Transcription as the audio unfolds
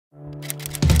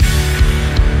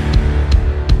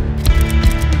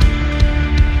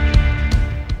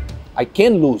I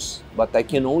can lose, but I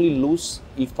can only lose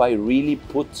if I really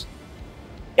put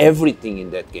everything in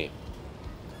that game.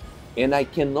 And I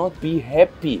cannot be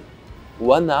happy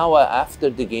 1 hour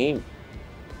after the game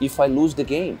if I lose the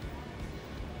game.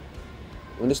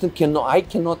 You understand?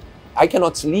 I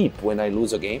cannot sleep when I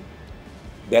lose a game.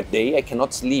 That day I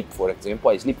cannot sleep, for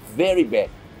example. I sleep very bad.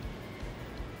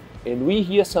 And we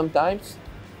here sometimes,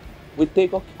 we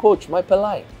take, okay, coach, my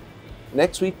polite.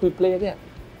 Next week we play again.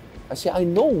 I say, I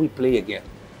know we play again.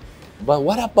 But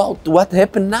what about what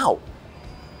happened now?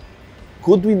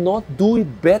 Could we not do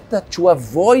it better to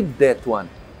avoid that one?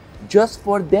 Just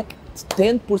for that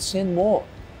 10% more.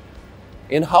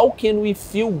 And how can we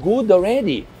feel good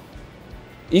already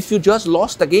if you just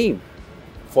lost a game?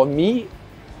 For me,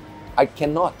 I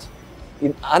cannot.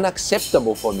 It's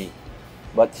unacceptable for me.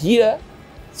 But here,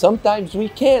 sometimes we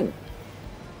can.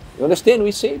 You understand?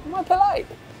 We say, not polite.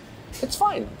 It's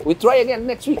fine. We try again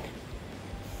next week.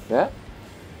 Yeah?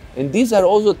 And these are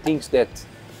also things that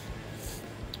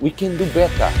we can do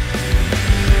better.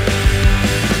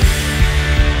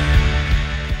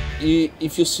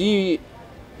 If you see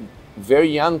very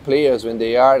young players, when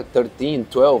they are 13,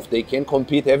 12, they can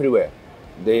compete everywhere.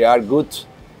 They are good,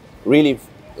 really.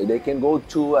 They can go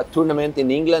to a tournament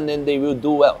in England and they will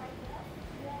do well.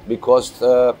 Because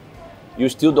you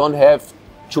still don't have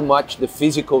too much the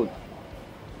physical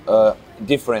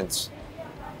difference.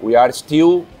 We are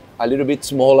still a little bit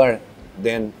smaller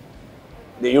than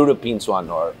the Europeans one,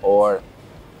 or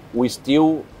we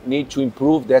still need to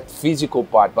improve that physical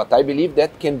part. But I believe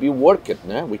that can be worked.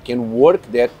 We can work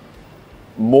that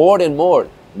more and more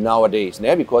nowadays,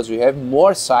 because we have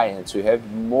more science, we have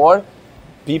more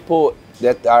people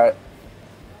that are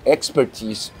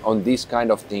expertise on these kind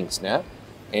of things.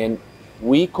 And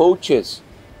we coaches,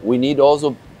 we need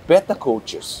also better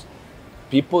coaches,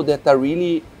 people that are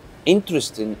really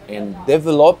interested in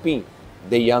developing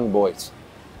the young boys.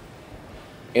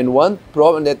 And one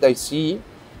problem that I see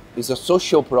is a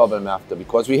social problem after,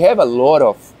 because we have a lot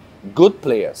of good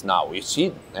players now. You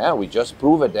see, we just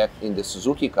proved that in the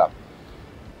Suzuki Cup.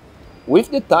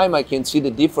 With the time, I can see the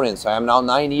difference. I am now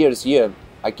 9 years here.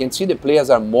 I can see the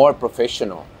players are more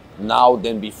professional now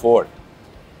than before.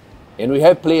 And we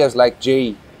have players like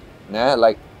Jay,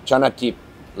 like Chanatip,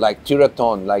 like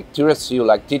Tiraton, like Tirasil,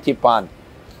 like Titipan,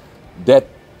 that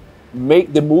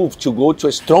make the move to go to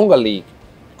a stronger league.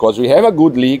 Because we have a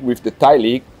good league with the Thai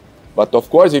league, but of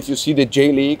course if you see the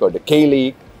J League or the K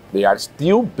League, they are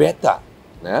still better.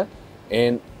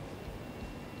 And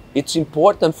it's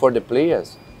important for the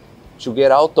players to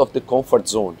get out of the comfort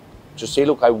zone, to say,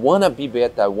 look, I want to be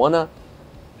better,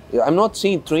 I'm not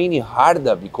saying training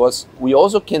harder, because we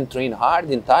also can train hard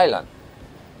in Thailand.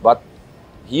 But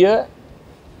here,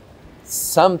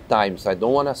 sometimes, I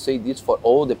don't want to say this for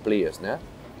all the players,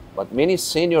 but many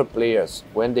senior players,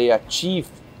 when they achieve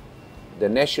the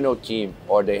national team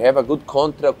or they have a good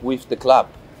contract with the club,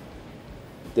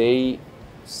 they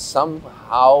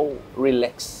somehow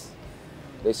relax.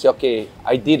 They say, okay,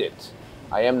 I did it.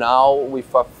 I am now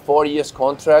with a 4 years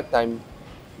contract. I'm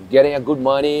getting a good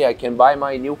money. I can buy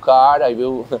my new car. I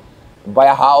will buy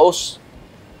a house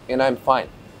and I'm fine.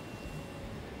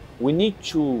 We need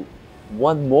to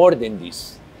want more than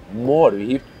this. More.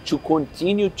 We have to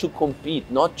continue to compete,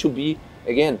 not to be,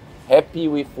 again, happy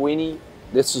with winning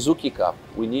the Suzuki Cup.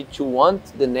 We need to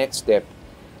want the next step.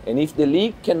 And if the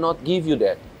league cannot give you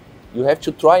that, you have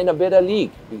to try in a better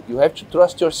league. You have to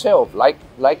trust yourself, like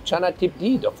Chanatip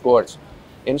did, of course.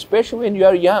 And especially when you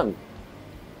are young.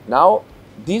 Now,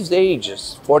 these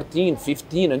ages, 14,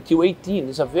 15 until 18,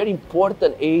 is a very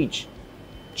important age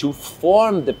to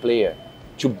form the player,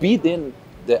 to be then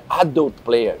the adult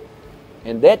player.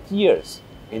 And that years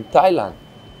in Thailand,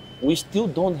 we still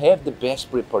don't have the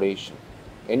best preparation.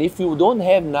 And if you don't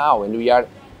have now, and we are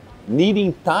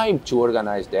needing time to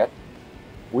organize that,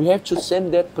 we have to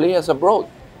send that players abroad.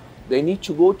 They need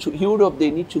to go to Europe, they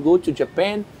need to go to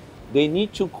Japan, they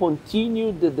need to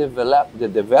continue the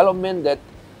development that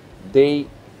they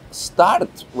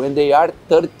start when they are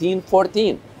 13,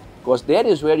 14. Because that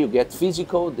is where you get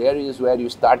physical, there is where you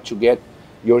start to get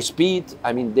your speed.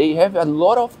 I mean, they have a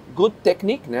lot of good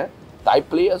technique. Thai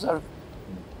players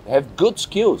have good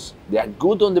skills. They are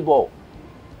good on the ball.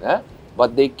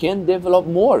 But they can develop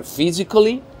more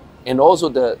physically, and also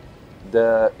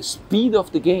the speed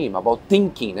of the game, about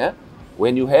thinking.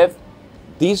 When you have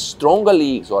these stronger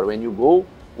leagues, or when you go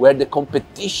where the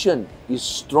competition is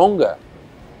stronger,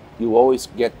 you always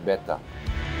get better.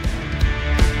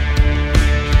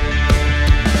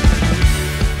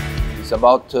 It's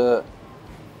about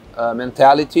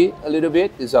mentality a little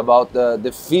bit. It's about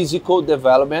the physical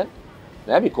development,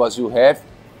 because you have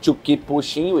to keep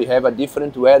pushing. We have a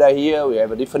different weather here. We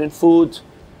have a different food.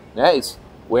 Yeah, it's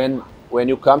when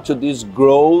you come to these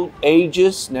grow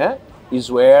ages, yeah,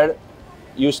 is where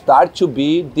you start to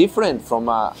be different from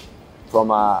a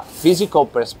physical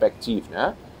perspective.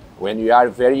 Yeah? When you are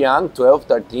very young, 12,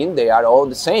 13, they are all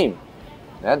the same.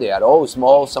 Yeah? They are all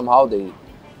small somehow.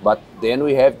 But then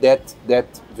we have that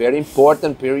very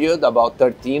important period, about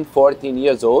 13, 14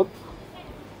 years old.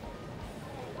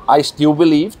 I still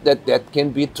believe that can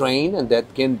be trained and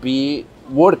that can be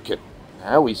worked.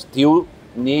 We still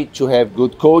need to have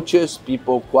good coaches,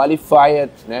 people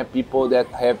qualified, people that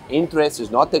have interest. It's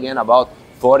not again about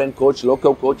foreign coach,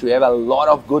 local coach. We have a lot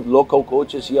of good local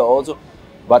coaches here also,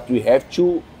 but we have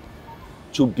to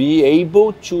be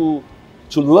able to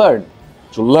learn.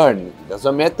 It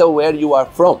doesn't matter where you are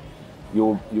from.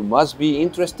 You must be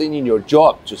interested in your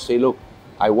job to say, look,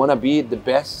 I want to be the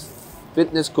best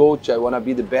fitness coach. I want to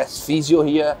be the best physio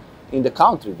here in the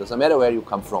country. It doesn't matter where you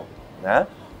come from.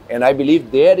 And I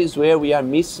believe that is where we are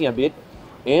missing a bit.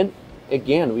 And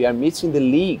again, we are missing the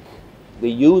league, the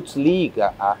youth league,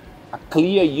 a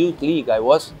clear youth league. I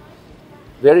was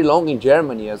very long in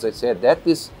Germany, as I said. That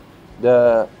is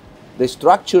the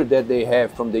structure that they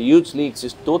have from the youth leagues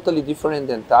is totally different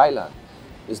than Thailand.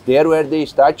 It's there where they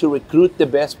start to recruit the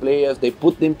best players, they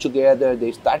put them together,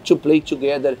 they start to play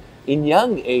together in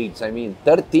young age. I mean,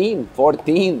 13,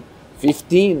 14,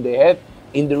 15, they have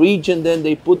in the region, then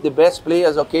they put the best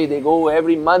players. Okay, they go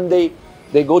every Monday,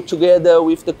 they go together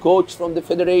with the coach from the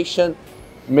federation,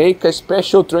 make a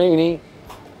special training,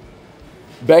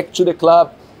 back to the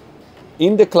club,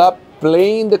 in the club,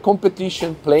 playing the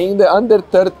competition, playing the under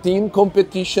 13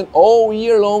 competition all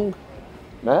year long.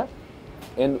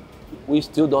 And we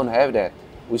still don't have that.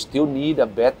 We still need a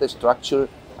better structure,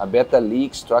 a better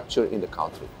league structure in the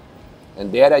country.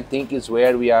 And that, I think, is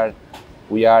where we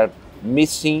are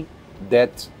missing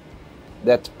that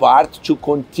part to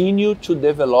continue to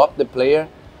develop the player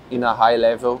in a high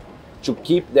level, to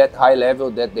keep that high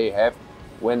level that they have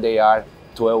when they are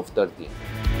 12, 13.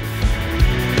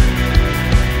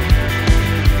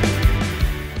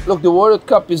 Look, the World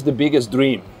Cup is the biggest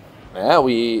dream.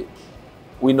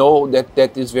 We know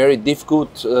that is very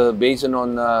difficult based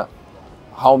on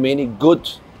how many good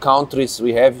countries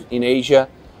we have in Asia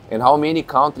and how many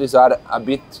countries are a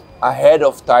bit ahead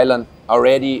of Thailand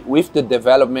already with the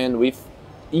development, with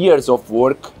years of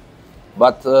work.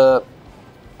 But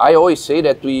I always say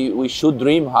that we should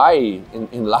dream high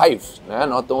in life,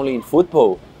 not only in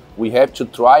football. We have to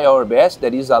try our best.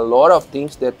 There is a lot of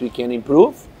things that we can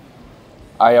improve.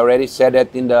 I already said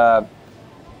that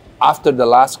after the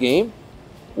last game,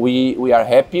 we are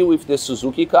happy with the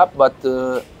Suzuki Cup, but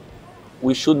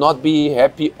we should not be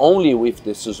happy only with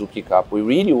the Suzuki Cup. We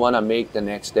really want to make the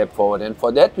next step forward, and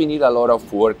for that we need a lot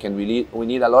of work, and we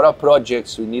need a lot of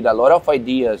projects, we need a lot of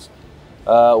ideas,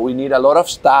 we need a lot of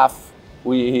staff,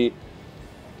 we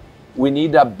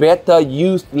need a better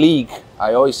youth league.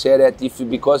 I always say that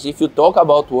because if you talk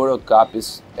about World Cup,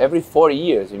 it's every 4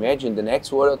 years. Imagine the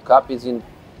next World Cup is in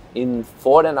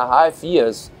 4.5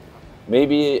 years.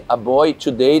 Maybe a boy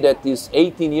today that is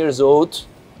 18 years old,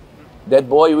 that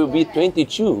boy will be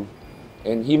 22,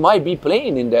 and he might be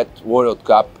playing in that World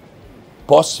Cup,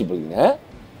 possibly.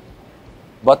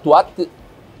 But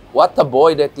what a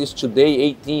boy that is today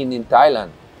 18 in Thailand,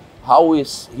 how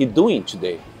is he doing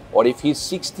today? Or if he's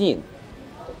 16,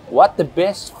 what the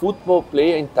best football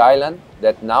player in Thailand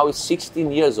that now is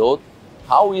 16 years old,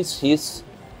 how is his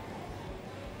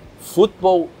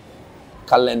football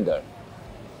calendar?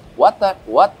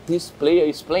 What this player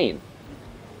is playing?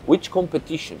 Which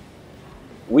competition?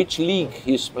 Which league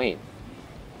he's playing?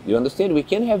 You understand? We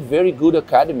can have very good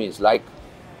academies like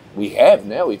we have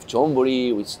now with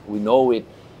Chonburi, we know it,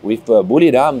 with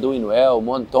Buriram doing well,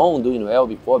 Montong doing well,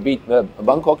 before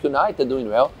Bangkok United doing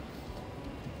well.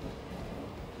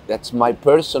 That's my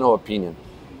personal opinion.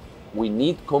 We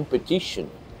need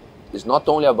competition. It's not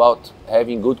only about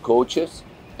having good coaches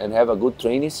and have a good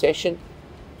training session.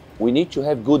 We need to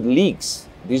have good leagues.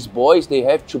 These boys, they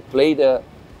have to play the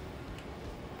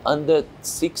under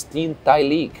 16 Thai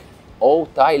league, all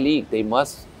Thai league. They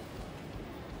must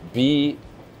be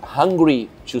hungry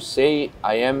to say,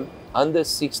 I am under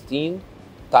 16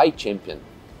 Thai champion.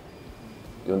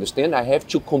 You understand? I have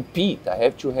to compete. I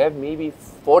have to have maybe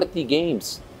 40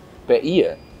 games per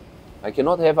year. I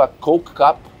cannot have a Coke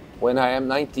Cup when I am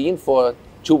 19 for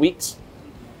 2 weeks.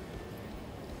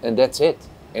 And that's it.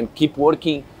 And keep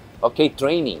working, okay,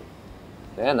 training.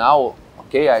 And now,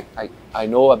 okay, I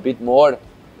know a bit more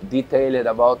detailed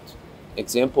about,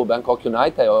 example, Bangkok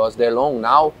United. I was there long.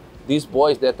 Now, these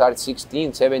boys that are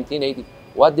 16, 17, 18,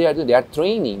 what they are doing? They are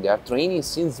training. They are training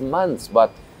since months,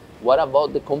 but what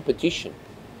about the competition?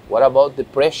 What about the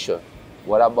pressure?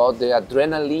 What about the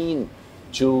adrenaline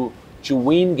to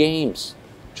win games,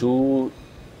 to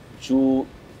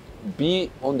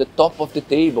be on the top of the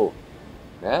table?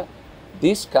 Yeah?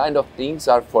 These kind of things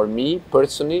are, for me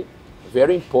personally,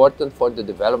 very important for the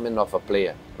development of a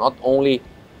player. Not only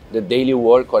the daily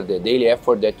work or the daily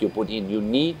effort that you put in. You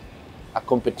need a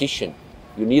competition.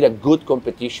 You need a good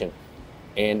competition.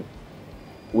 And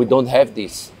we don't have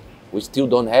this. We still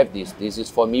don't have this. This is,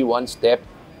 for me, one step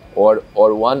or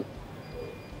one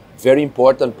very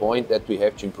important point that we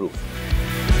have to improve.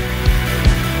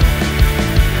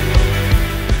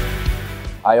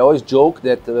 I always joke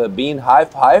that being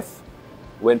half-half,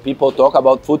 when people talk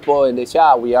about football and they say,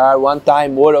 we are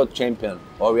one-time world champion,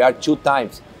 or we are 2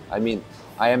 times. I mean,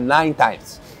 I am 9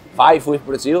 times, 5 with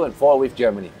Brazil and 4 with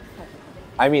Germany.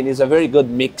 I mean, it's a very good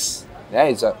mix. Yeah,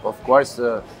 it's of course,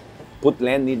 put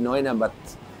land in Noina, but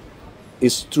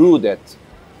it's true that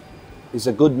it's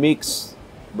a good mix.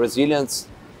 Brazilians,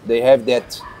 they have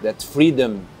that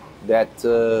freedom,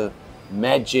 that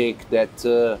magic,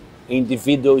 that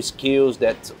individual skills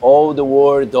that all the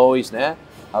world always,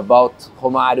 about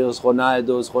Romarios,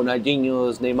 Ronaldos,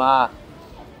 Ronaldinhos, Neymar.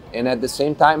 And at the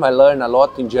same time, I learned a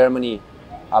lot in Germany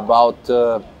about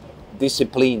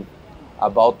discipline,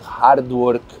 about hard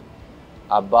work,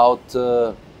 about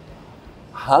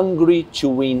hungry to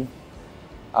win,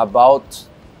 about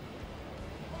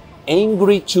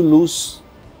angry to lose.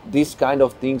 These kind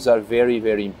of things are very,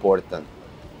 very important.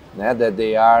 That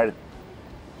they are,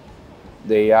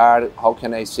 how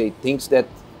can I say, things that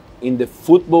in the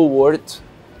football world,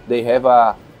 they have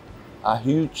a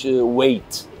huge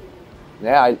weight.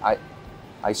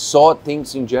 I saw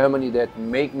things in Germany that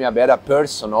make me a better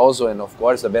person also, and of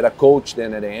course a better coach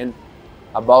then at the end,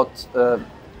 about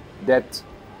that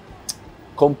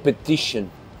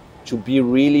competition, to be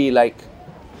really like,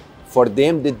 for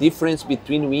them the difference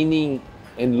between winning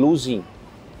and losing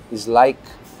is like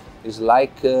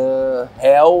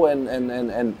hell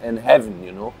and heaven,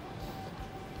 you know.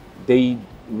 They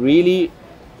really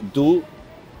do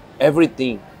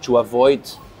everything to avoid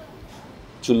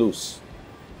to lose.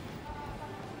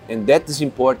 And that is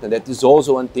important. That is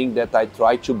also one thing that I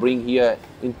try to bring here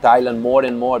in Thailand more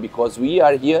and more, because we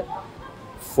are here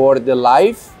for the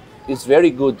life. It's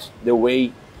very good the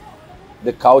way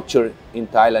the culture in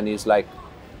Thailand is like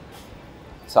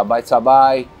sabai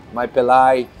sabai, mai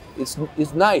pelai.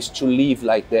 It's nice to live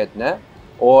like that, né?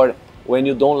 Or when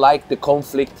you don't like the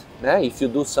conflict, né? If you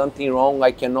do something wrong,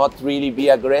 I cannot really be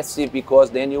aggressive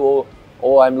because then you,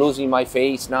 oh, I'm losing my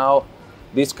face now.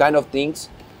 These kind of things.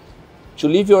 To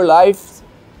live your life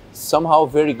somehow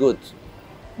very good,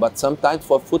 but sometimes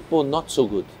for football not so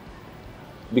good,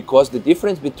 because the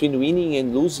difference between winning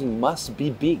and losing must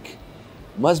be big,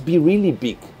 must be really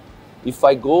big. If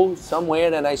I go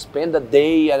somewhere and I spend a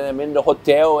day and I'm in the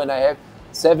hotel and I have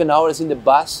 7 hours in the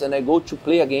bus and I go to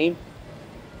play a game,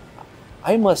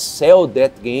 I must sell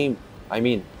that game. I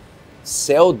mean,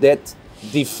 sell that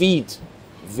defeat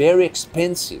very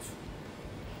expensive.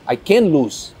 I can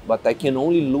lose, but I can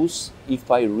only lose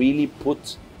if I really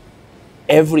put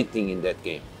everything in that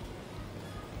game.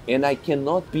 And I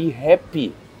cannot be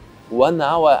happy 1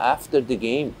 hour after the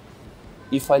game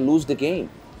if I lose the game.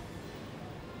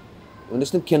 You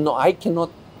understand? I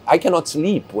cannot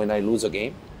sleep when I lose a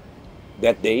game.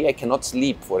 That day I cannot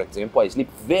sleep, for example. I sleep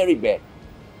very bad.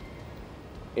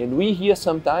 And we here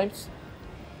sometimes,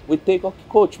 we take, okay,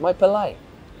 coach, my pelai.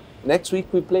 Next week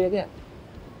we play again.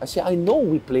 I say, I know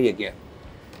we play again.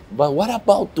 But what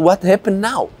about what happened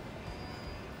now?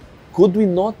 Could we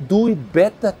not do it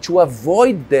better to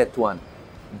avoid that one?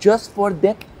 Just for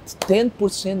that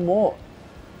 10% more.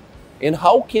 And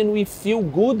how can we feel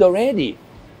good already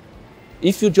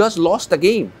if you just lost a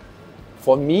game?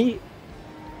 For me,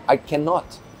 I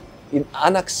cannot. It's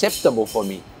unacceptable for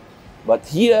me. But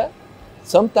here,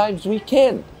 sometimes we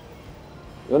can.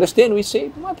 You understand? We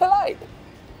say, my polite.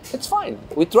 It's fine.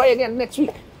 We try again next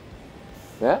week.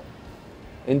 Yeah?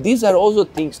 And these are also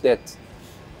things that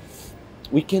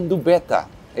we can do better.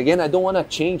 Again, I don't want to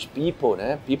change people.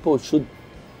 People should,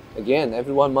 again,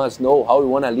 everyone must know how you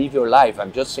want to live your life.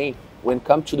 I'm just saying, when it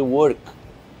comes to the work,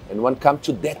 and when it comes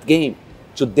to that game,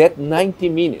 to that 90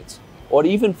 minutes, or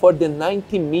even for the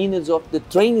 90 minutes of the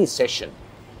training session,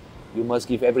 you must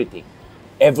give everything.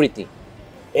 Everything.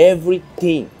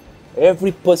 Everything.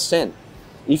 Every percent.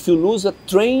 If you lose a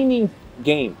training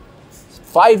game,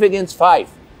 5 against 5,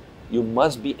 you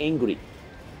must be angry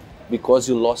because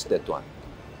you lost that one.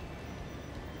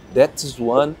 That is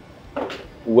one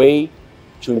way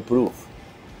to improve.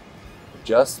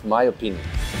 Just my opinion.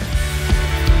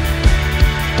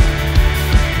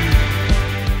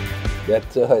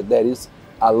 There is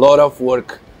a lot of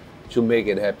work to make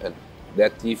it happen.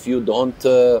 That if you don't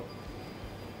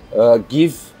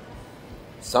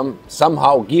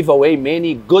somehow give away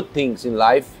many good things in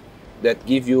life that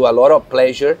give you a lot of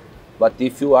pleasure, but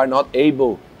if you are not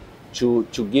able to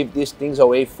give these things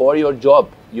away for your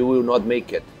job, you will not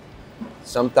make it.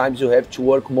 Sometimes you have to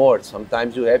work more.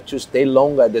 Sometimes you have to stay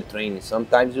longer at the training.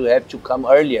 Sometimes you have to come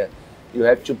earlier. You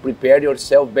have to prepare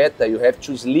yourself better. You have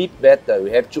to sleep better.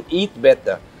 You have to eat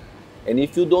better. And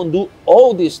if you don't do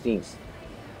all these things,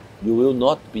 you will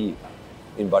not be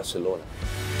in Barcelona.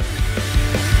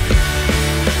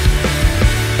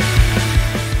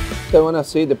 I want to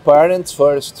say the parents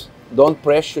first, don't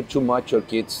pressure too much your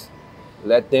kids.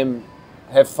 Let them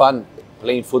have fun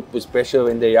playing football, especially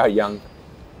when they are young.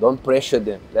 Don't pressure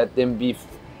them. Let them be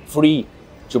free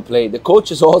to play. The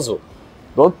coaches also,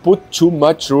 don't put too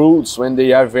much rules when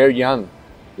they are very young.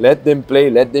 Let them play,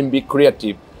 let them be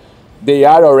creative. They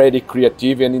are already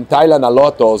creative, and in Thailand a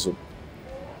lot also.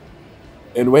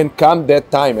 And when come that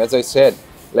time, as I said,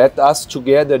 let us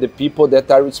together, the people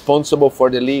that are responsible for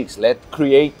the leagues, let's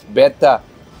create better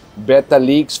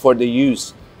leagues for the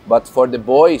youth. But for the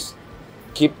boys,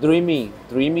 keep dreaming.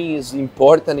 Dreaming is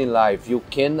important in life. You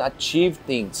can achieve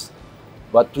things,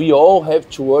 but we all have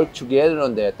to work together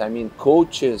on that. I mean,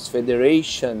 coaches,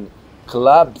 federation,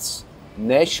 clubs,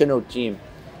 national team,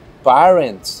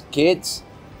 parents, kids.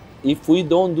 If we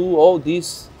don't do all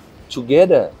this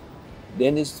together,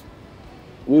 then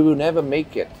we will never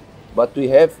make it. But we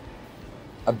have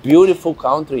a beautiful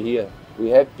country here.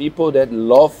 We have people that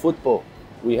love football.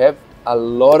 We have a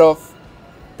lot of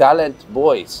talent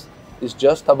boys. It's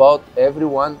just about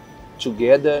everyone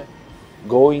together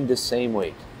going the same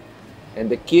way. And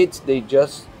the kids, they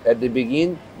just, at the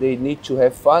beginning, they need to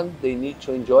have fun. They need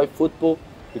to enjoy football,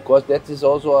 because that is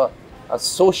also a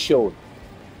social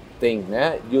thing.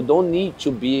 You don't need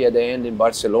to be at the end in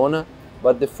Barcelona,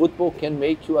 but the football can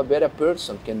make you a better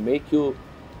person, can make you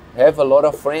have a lot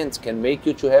of friends, can make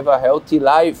you to have a healthy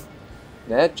life,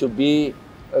 to be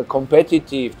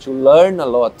competitive, to learn a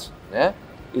lot.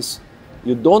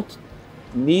 You don't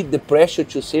need the pressure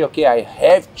to say, okay, I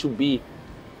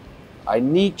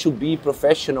need to be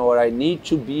professional, or I need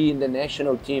to be in the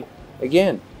national team.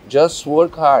 Again, just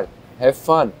work hard, have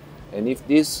fun. And if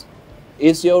this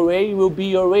is your way, it will be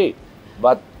your way.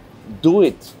 But do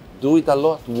it a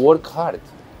lot, work hard.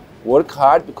 Work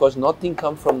hard, because nothing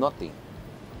comes from nothing.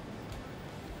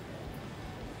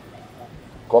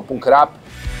 ขอบคุณครับ